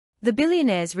The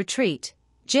Billionaires Retreat,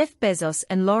 Jeff Bezos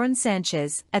and Lauren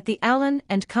Sanchez at the Allen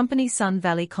 & Company Sun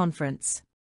Valley Conference.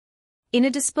 In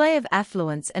a display of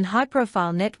affluence and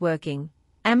high-profile networking,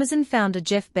 Amazon founder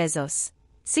Jeff Bezos,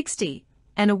 60,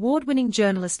 and award-winning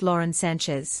journalist Lauren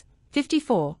Sanchez,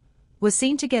 54, were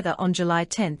seen together on July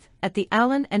 10 at the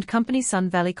Allen & Company Sun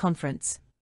Valley Conference.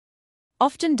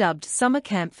 Often dubbed summer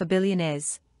camp for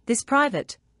billionaires, this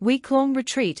private, week-long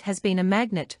retreat has been a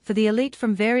magnet for the elite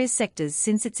from various sectors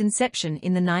since its inception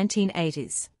in the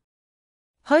 1980s.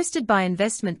 Hosted by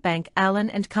investment bank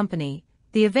Allen & Company,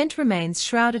 the event remains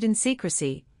shrouded in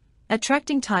secrecy,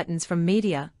 attracting titans from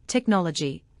media,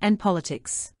 technology, and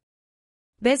politics.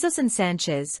 Bezos and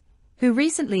Sanchez, who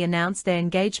recently announced their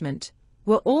engagement,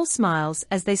 were all smiles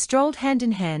as they strolled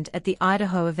hand-in-hand at the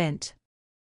Idaho event.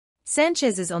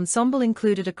 Sanchez's ensemble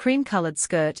included a cream-colored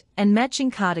skirt and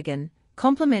matching cardigan,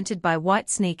 complemented by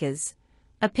white sneakers,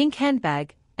 a pink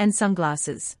handbag, and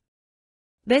sunglasses.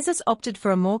 Bezos opted for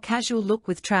a more casual look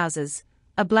with trousers,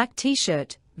 a black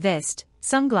t-shirt, vest,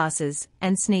 sunglasses,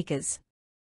 and sneakers.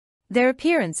 Their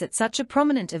appearance at such a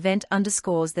prominent event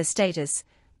underscores their status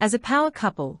as a power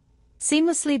couple,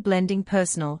 seamlessly blending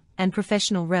personal and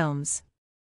professional realms.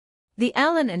 The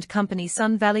Allen & Company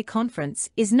Sun Valley Conference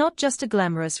is not just a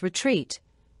glamorous retreat,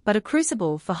 but a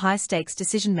crucible for high-stakes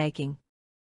decision-making.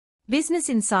 Business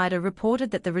Insider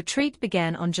reported that the retreat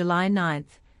began on July 9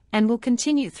 and will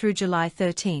continue through July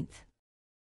 13.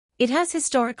 It has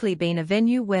historically been a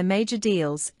venue where major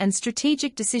deals and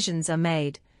strategic decisions are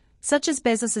made, such as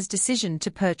Bezos's decision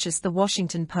to purchase the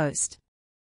Washington Post.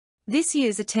 This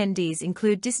year's attendees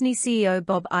include Disney CEO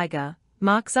Bob Iger,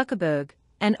 Mark Zuckerberg,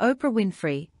 and Oprah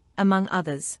Winfrey, among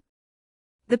others.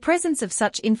 The presence of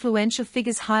such influential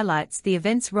figures highlights the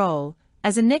event's role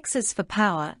as a nexus for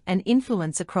power and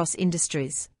influence across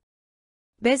industries.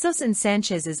 Bezos and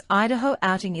Sanchez's Idaho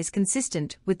outing is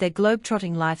consistent with their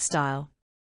globe-trotting lifestyle.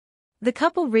 The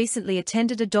couple recently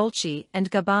attended a Dolce &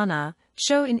 Gabbana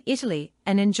show in Italy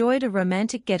and enjoyed a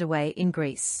romantic getaway in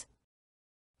Greece.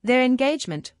 Their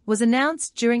engagement was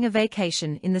announced during a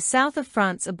vacation in the south of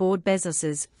France aboard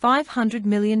Bezos's $500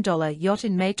 million yacht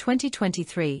in May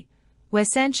 2023, where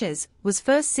Sanchez was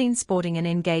first seen sporting an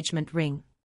engagement ring.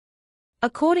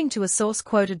 According to a source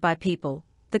quoted by People,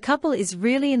 the couple is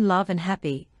really in love and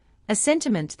happy, a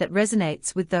sentiment that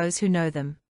resonates with those who know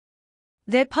them.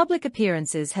 Their public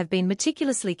appearances have been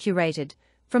meticulously curated,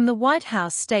 from the White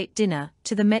House State Dinner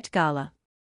to the Met Gala.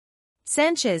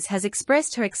 Sanchez has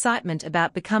expressed her excitement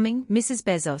about becoming Mrs.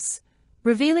 Bezos,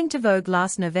 revealing to Vogue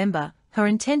last November her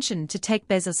intention to take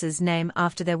Bezos's name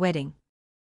after their wedding.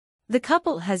 The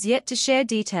couple has yet to share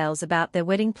details about their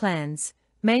wedding plans,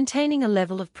 maintaining a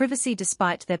level of privacy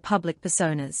despite their public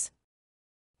personas.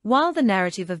 While the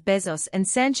narrative of Bezos and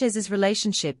Sanchez's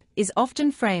relationship is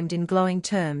often framed in glowing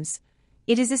terms,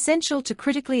 it is essential to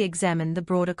critically examine the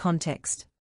broader context.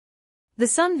 The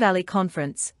Sun Valley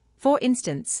Conference, for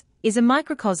instance, is a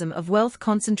microcosm of wealth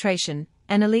concentration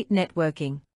and elite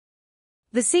networking.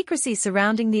 The secrecy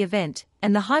surrounding the event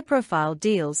and the high-profile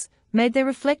deals made there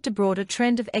reflect a broader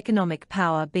trend of economic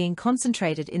power being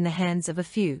concentrated in the hands of a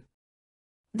few.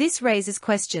 This raises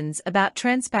questions about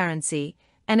transparency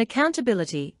and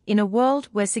accountability in a world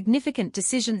where significant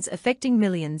decisions affecting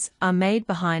millions are made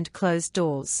behind closed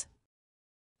doors.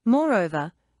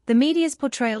 Moreover, the media's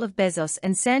portrayal of Bezos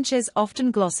and Sanchez often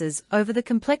glosses over the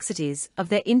complexities of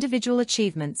their individual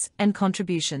achievements and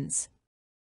contributions.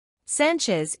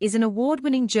 Sanchez is an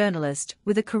award-winning journalist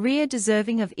with a career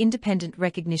deserving of independent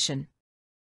recognition.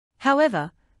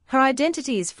 However, her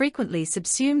identity is frequently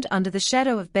subsumed under the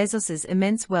shadow of Bezos's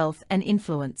immense wealth and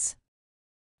influence.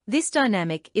 This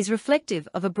dynamic is reflective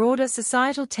of a broader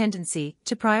societal tendency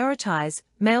to prioritize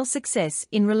male success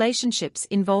in relationships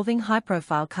involving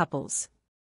high-profile couples.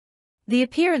 The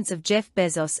appearance of Jeff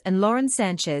Bezos and Lauren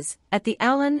Sanchez at the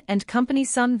Allen & Company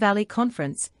Sun Valley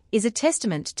Conference is a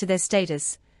testament to their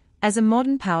status as a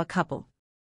modern power couple.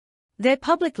 Their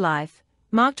public life,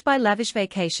 marked by lavish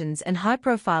vacations and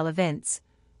high-profile events,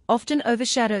 often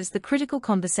overshadows the critical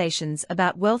conversations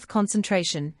about wealth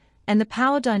concentration and the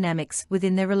power dynamics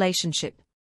within their relationship.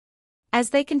 As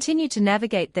they continue to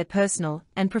navigate their personal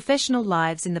and professional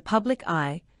lives in the public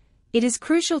eye, it is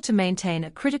crucial to maintain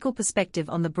a critical perspective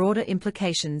on the broader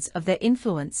implications of their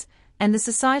influence and the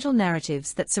societal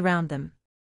narratives that surround them.